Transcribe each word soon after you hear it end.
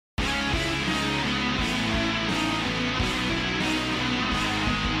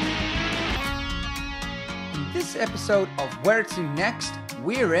this episode of Where to Next,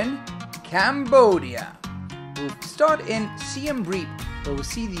 we're in Cambodia. We'll start in Siem Reap, where we'll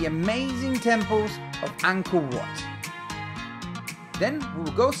see the amazing temples of Angkor Wat. Then we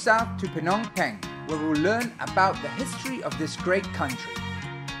will go south to Phnom Penh, where we'll learn about the history of this great country.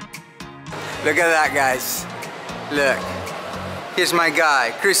 Look at that, guys. Look. Here's my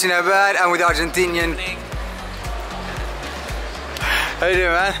guy, Christian Abad. I'm with Argentinian. How you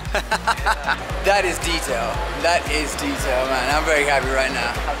doing, man? That is detail. That is detail, man. I'm very happy right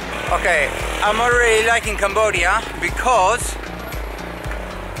now. Okay, I'm already liking Cambodia because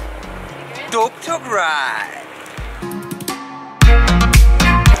tuk-tuk ride.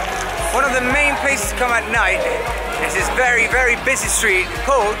 One of the main places to come at night is this very, very busy street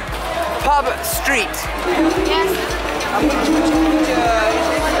called Pub Street. Yes.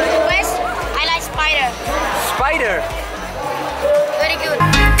 West, I like spider. Spider? Very good.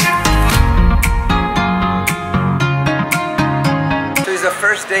 So it's the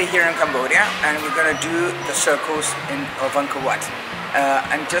first day here in Cambodia and we're gonna do the circles of Angkor Wat.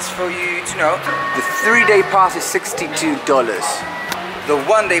 And just for you to know, the 3-day pass is $62. The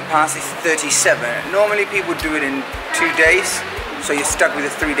 1-day pass is $37. Normally people do it in 2 days, so you're stuck with a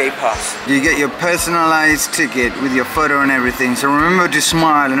 3-day pass. You get your personalized ticket with your photo and everything, so remember to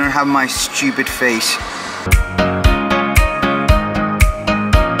smile and not have my stupid face.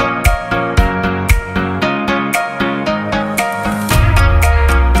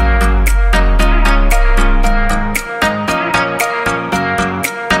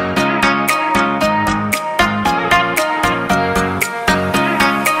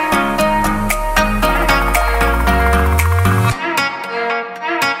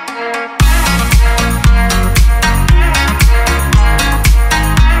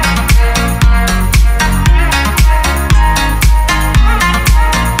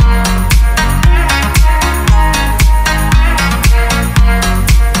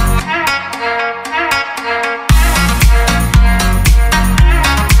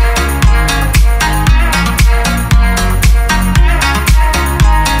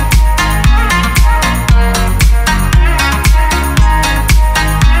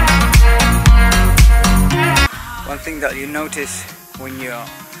 That you notice when you're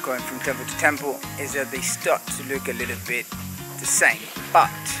going from temple to temple is that they start to look a little bit the same,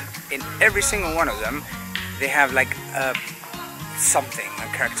 but in every single one of them they have like something, a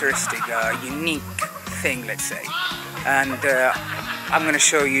characteristic, a unique thing, let's say, and I'm going to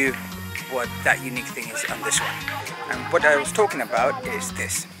show you what that unique thing is on this one. And what I was talking about is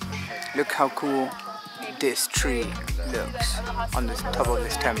this. Look how cool this tree looks on the top of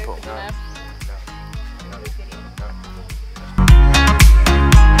this temple.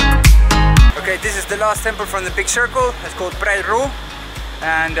 Okay, this is the last temple from the big circle. It's called Pride Ru,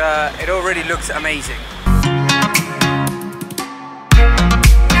 and it already looks amazing.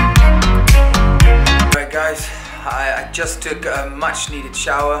 Alright guys, I just took a much needed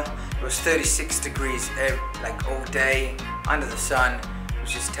shower. It was 36 degrees like all day under the sun,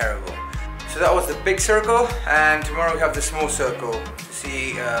 which is terrible. So that was the big circle, and tomorrow we have the small circle to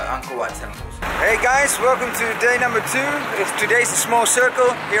see Angkor Wat temples. Hey guys, welcome to day number 2. Today's the small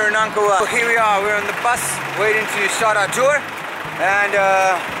circle here in Angkor Wat. So here we are, we're on the bus waiting to start our tour, and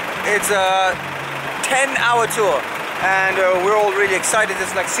it's a 10-hour tour, and we're all really excited.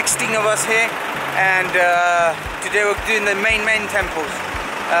 There's like 16 of us here, and today we're doing the main temples,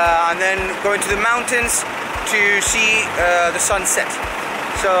 and then going to the mountains to see the sunset.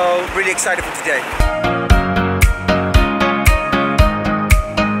 So really excited for today.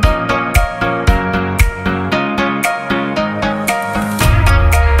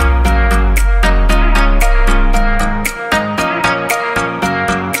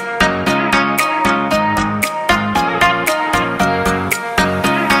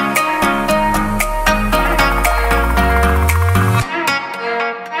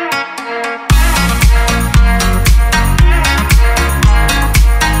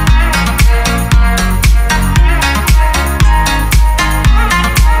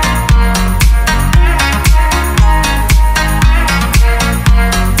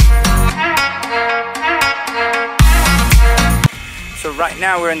 Right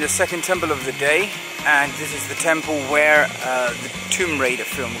now we're in the second temple of the day, and this is the temple where the Tomb Raider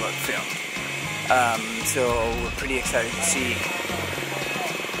film got filmed. So we're pretty excited to see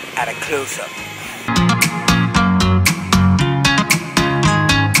at a close-up.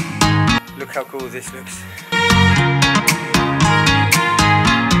 Look how cool this looks.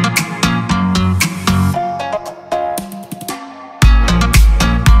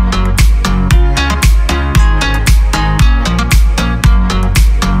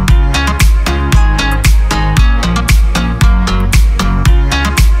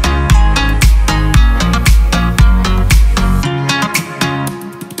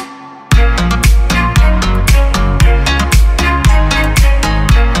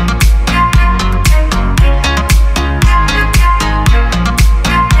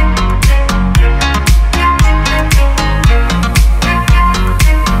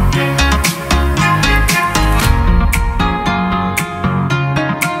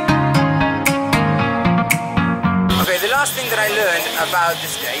 about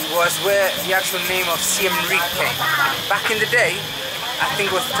this day was where the actual name of Siem Reap came. Back in the day, I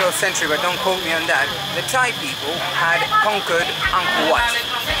think it was the 12th century, but don't quote me on that, the Thai people had conquered Angkor Wat.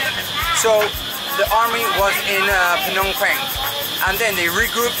 So the army was in Phnom Penh, and then they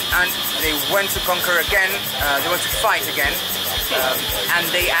regrouped and they went to conquer again, they went to fight again, and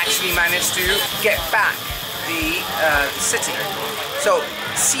they actually managed to get back the city. So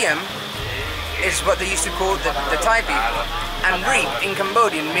Siem is what they used to call the Thai people, and Reap in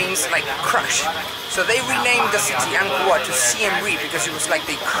Cambodian means like crush. So they renamed the city Angkor Wat to Siem Reap because it was like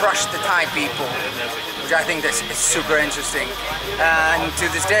they crushed the Thai people, which I think is super interesting. And to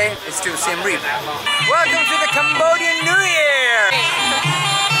this day, it's still Siem Reap. Welcome to the Cambodian New Year!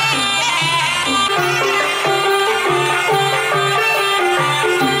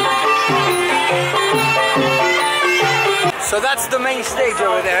 So that's the main stage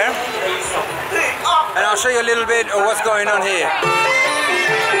over there, and I'll show you a little bit of what's going on here.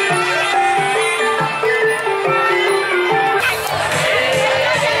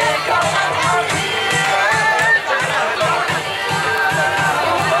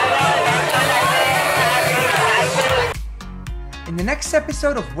 In the next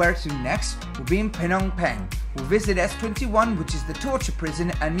episode of Where to Next, we'll be in Phnom Penh. We'll visit S21, which is the torture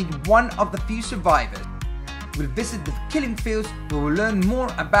prison, and meet one of the few survivors. We'll visit the killing fields where we'll learn more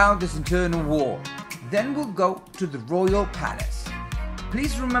about this internal war. Then we'll go to the Royal Palace.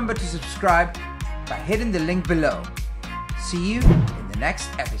 Please remember to subscribe by hitting the link below. See you in the next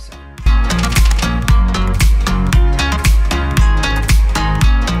episode.